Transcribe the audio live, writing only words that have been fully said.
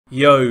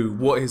Yo,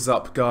 what is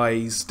up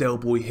guys,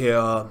 Delboy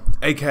here,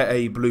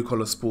 aka Blue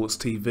Collar Sports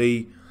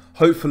TV.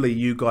 Hopefully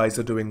you guys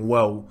are doing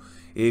well.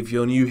 If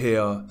you're new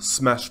here,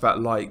 smash that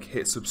like,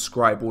 hit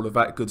subscribe, all of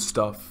that good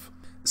stuff.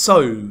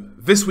 So,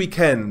 this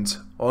weekend,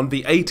 on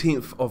the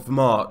 18th of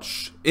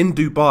March, in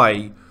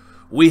Dubai,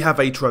 we have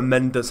a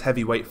tremendous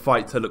heavyweight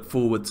fight to look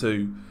forward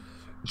to.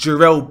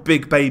 Jarrell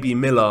Big Baby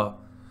Miller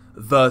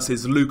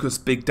versus Lucas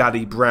Big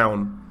Daddy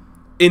Browne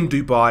in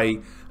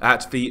Dubai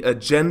at the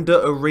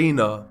Agenda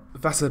Arena.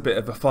 That's a bit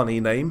of a funny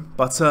name,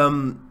 but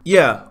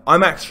yeah,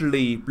 I'm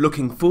actually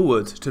looking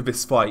forward to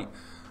this fight.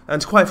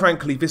 And quite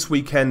frankly, this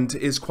weekend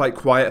is quite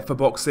quiet for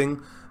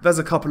boxing. There's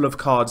a couple of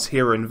cards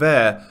here and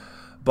there,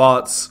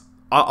 but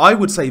I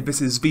would say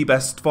this is the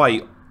best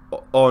fight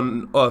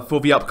on for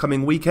the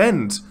upcoming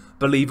weekend,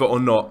 believe it or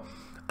not.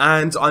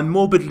 And I'm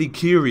morbidly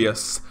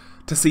curious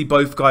to see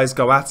both guys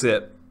go at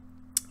it.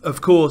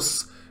 Of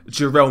course,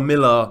 Jarrell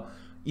Miller,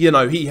 you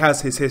know, he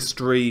has his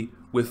history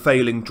with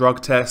failing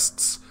drug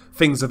tests,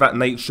 things of that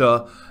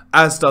nature,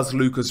 as does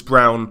Lucas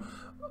Browne.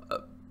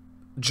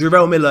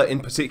 Jarrell Miller in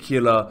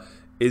particular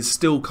is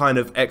still kind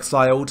of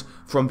exiled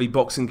from the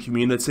boxing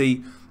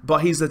community, but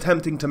he's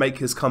attempting to make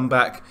his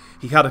comeback.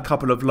 He had a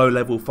couple of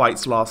low-level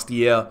fights last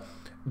year.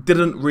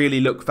 Didn't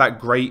really look that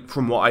great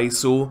from what I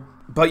saw,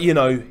 but you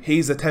know,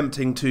 he's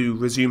attempting to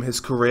resume his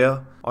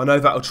career. I know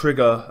that'll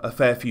trigger a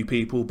fair few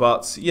people,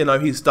 but you know,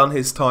 he's done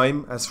his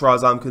time as far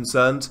as I'm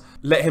concerned.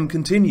 Let him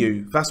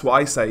continue, that's what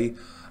I say.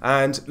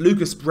 And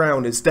Lucas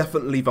Browne is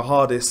definitely the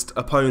hardest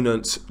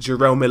opponent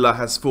Jarrell Miller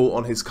has fought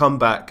on his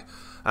comeback,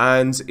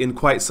 and in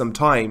quite some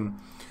time.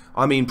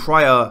 I mean,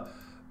 prior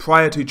to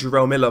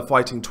Jarrell Miller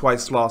fighting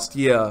twice last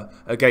year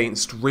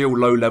against real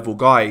low-level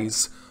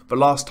guys, the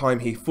last time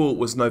he fought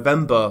was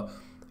November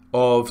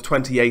of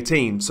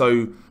 2018.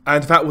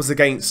 And that was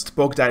against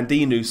Bogdan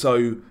Dinu.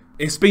 So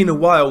it's been a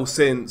while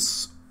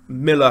since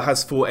Miller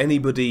has fought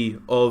anybody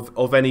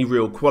of any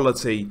real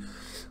quality.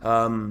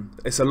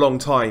 It's a long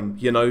time,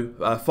 you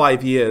know,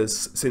 5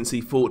 years since he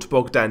fought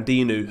Bogdan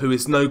Dinu, who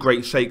is no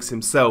great shakes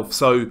himself.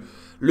 So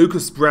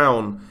Lucas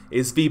Browne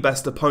is the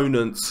best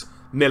opponent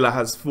Miller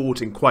has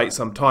fought in quite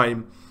some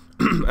time.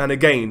 And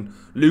again,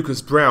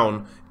 Lucas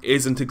Browne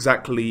isn't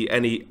exactly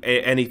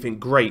anything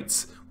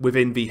great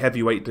within the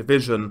heavyweight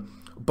division.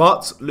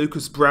 But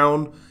Lucas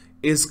Browne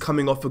is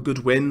coming off a good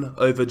win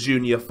over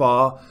Junior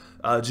Farr.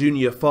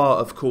 Junior Farr,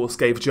 of course,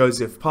 gave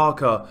Joseph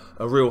Parker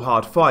a real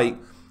hard fight,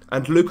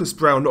 and Lucas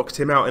Browne knocked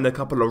him out in a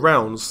couple of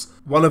rounds.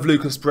 One of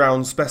Lucas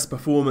Browne's best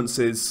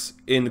performances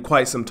in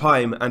quite some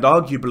time, and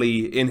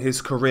arguably in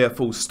his career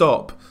full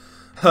stop.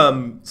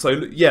 So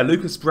yeah,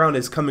 Lucas Browne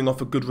is coming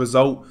off a good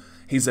result.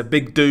 He's a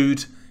big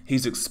dude,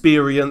 he's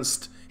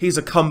experienced, he's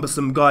a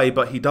cumbersome guy,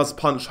 but he does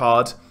punch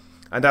hard.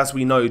 And as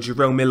we know,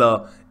 Jarrell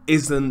Miller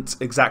isn't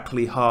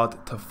exactly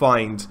hard to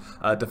find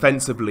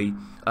defensively.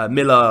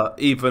 Miller,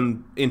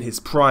 even in his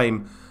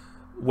prime,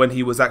 when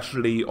he was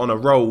actually on a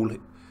roll,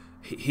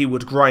 he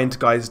would grind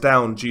guys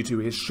down due to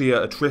his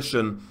sheer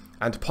attrition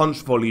and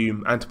punch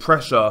volume and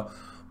pressure,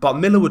 but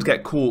Miller would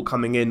get caught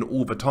coming in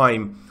all the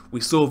time. We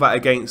saw that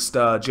against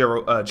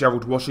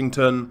Gerald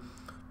Washington,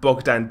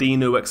 Bogdan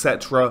Dinu,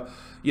 etc.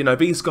 You know,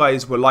 these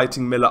guys were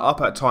lighting Miller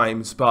up at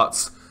times,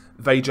 but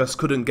they just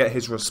couldn't get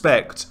his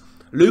respect.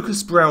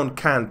 Lucas Browne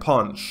can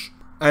punch,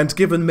 and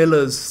given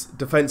Miller's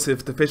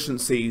defensive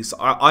deficiencies,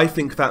 I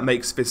think that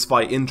makes this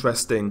fight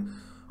interesting.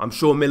 I'm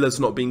sure Miller's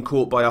not been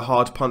caught by a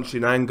hard punch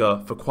in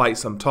anger for quite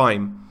some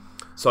time.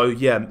 So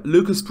yeah,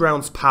 Lucas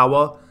Browne's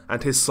power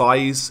and his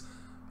size,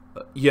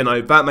 you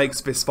know, that makes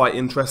this fight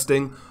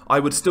interesting. I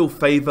would still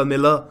favour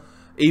Miller.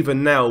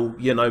 Even now,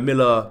 you know,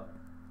 Miller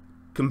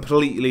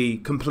completely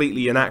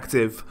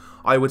inactive.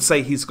 I would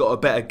say he's got a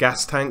better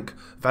gas tank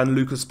than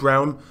Lucas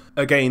Browne.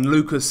 Again,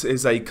 Lucas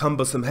is a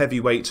cumbersome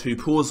heavyweight who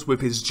paws with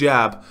his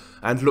jab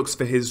and looks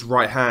for his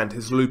right hand,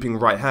 his looping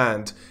right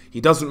hand. He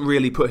doesn't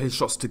really put his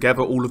shots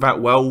together all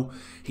that well.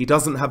 He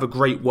doesn't have a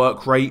great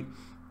work rate.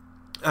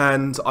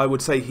 And I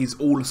would say he's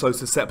also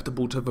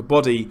susceptible to the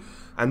body.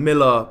 And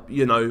Miller,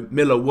 you know,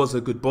 Miller was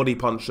a good body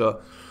puncher.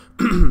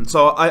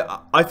 So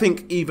I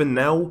think even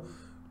now,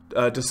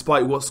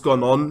 despite what's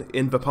gone on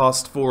in the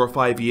past 4 or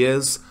 5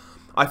 years,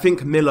 I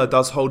think Miller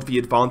does hold the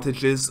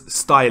advantages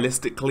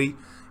stylistically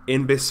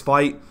in this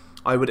fight.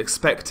 I would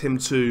expect him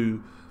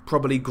to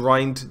probably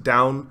grind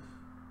down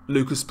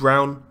Lucas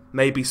Browne,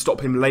 maybe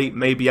stop him late,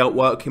 maybe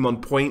outwork him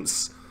on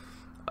points.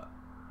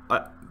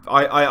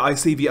 I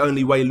see the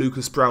only way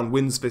Lucas Browne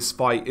wins this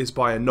fight is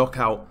by a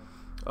knockout.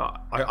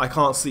 I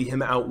can't see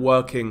him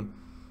outworking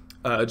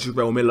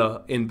Jarrell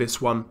Miller in this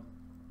one.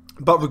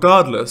 But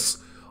regardless,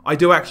 I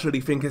do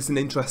actually think it's an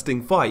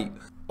interesting fight.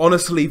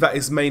 Honestly, that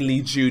is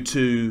mainly due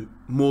to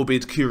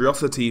morbid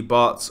curiosity,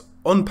 but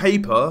on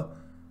paper,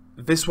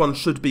 this one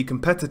should be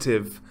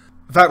competitive.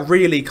 That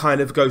really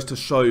kind of goes to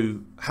show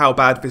how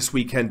bad this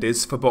weekend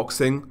is for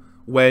boxing,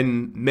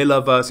 when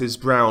Miller versus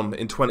Browne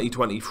in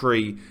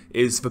 2023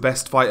 is the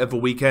best fight of the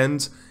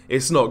weekend.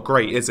 It's not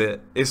great, is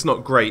it? It's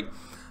not great.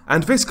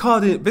 And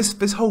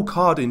this whole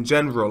card in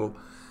general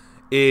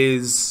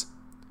is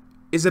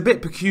is a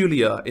bit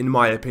peculiar in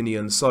my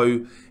opinion.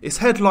 So it's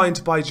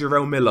headlined by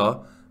Jarrell Miller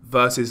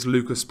versus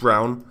Lucas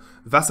Browne.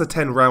 That's a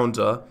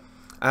 10-rounder.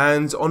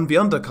 And on the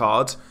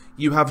undercard,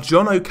 you have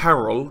John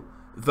O'Carroll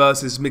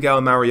versus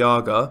Miguel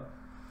Mariaga.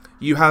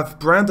 You have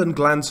Brandon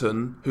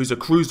Glanton, who's a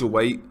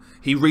cruiserweight.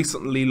 He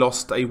recently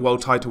lost a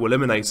world title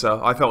eliminator.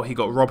 I felt he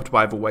got robbed,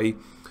 by the way.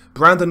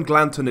 Brandon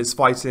Glanton is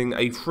fighting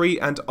a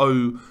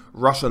 3-0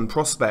 Russian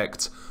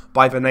prospect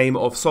by the name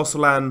of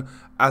Soslan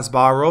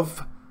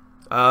Asbarov.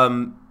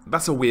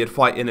 That's a weird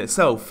fight in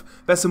itself.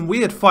 There's some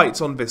weird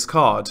fights on this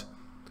card.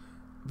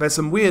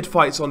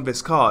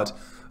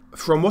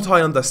 From what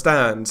I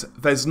understand,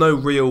 there's no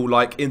real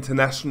like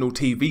international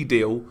TV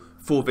deal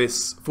for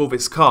this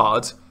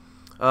card.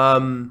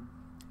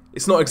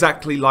 It's not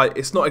exactly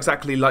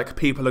like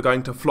people are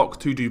going to flock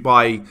to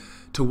Dubai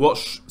to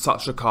watch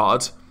such a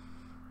card.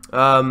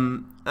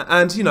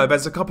 And you know,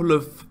 there's a couple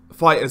of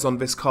fighters on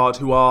this card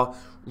who are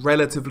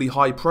relatively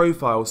high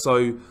profile,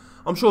 so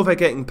I'm sure they're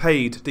getting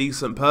paid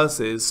decent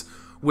purses,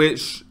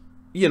 which,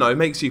 you know,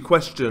 makes you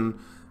question,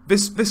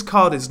 this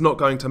card is not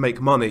going to make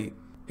money.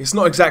 It's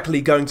not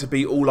exactly going to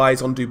be all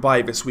eyes on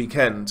Dubai this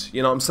weekend,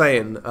 you know what I'm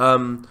saying?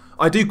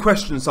 I do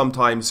question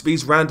sometimes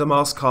these random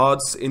ass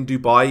cards in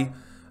Dubai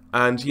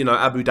and, you know,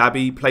 Abu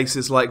Dhabi,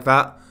 places like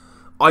that.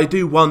 I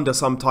do wonder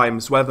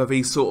sometimes whether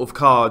these sort of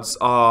cards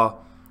are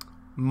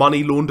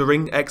money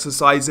laundering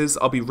exercises,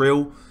 I'll be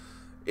real.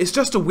 It's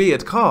just a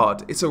weird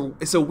card. It's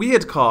a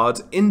weird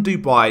card in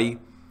Dubai.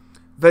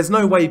 There's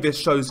no way this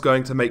show's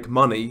going to make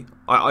money.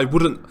 I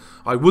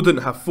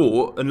wouldn't have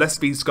thought, unless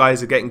these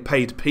guys are getting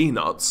paid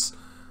peanuts.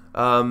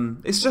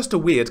 It's just a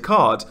weird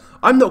card.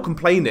 I'm not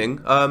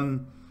complaining.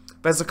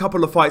 There's a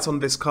couple of fights on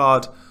this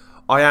card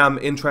I am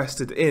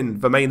interested in.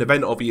 The main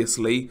event,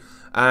 obviously,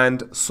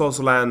 and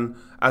Soslan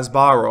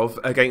Asbarov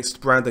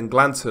against Brandon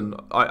Glanton.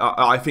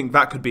 I think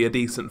that could be a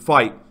decent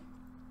fight.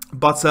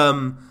 But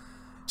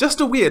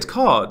just a weird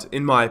card,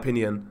 in my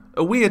opinion.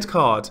 A weird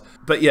card.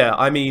 But yeah,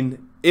 I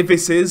mean, if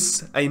this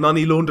is a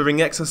money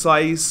laundering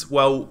exercise,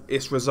 well,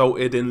 it's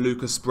resulted in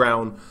Lucas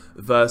Browne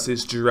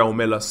versus Jarrell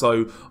Miller.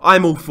 So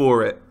I'm all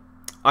for it.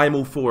 I'm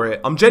all for it.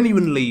 I'm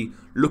genuinely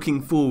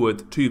looking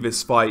forward to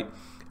this fight.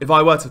 If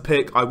I were to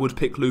pick, I would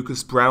pick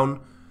Lucas Browne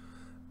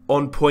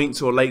on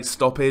points or late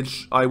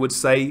stoppage, I would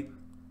say.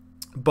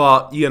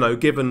 But, you know,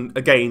 given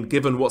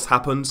what's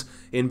happened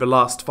in the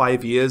last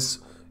 5 years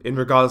in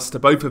regards to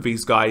both of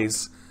these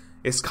guys,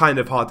 it's kind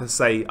of hard to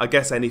say. I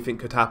guess anything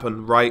could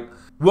happen, right?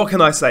 What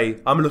can I say?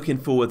 I'm looking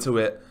forward to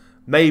it.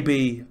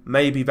 Maybe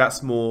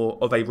that's more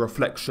of a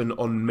reflection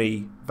on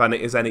me than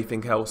it is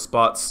anything else.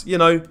 But, you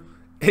know,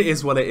 it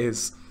is what it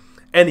is.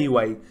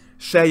 Anyway,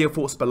 share your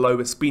thoughts below.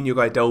 It's been your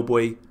guy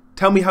Delboy.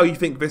 Tell me how you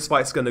think this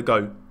fight's going to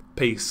go.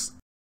 Peace.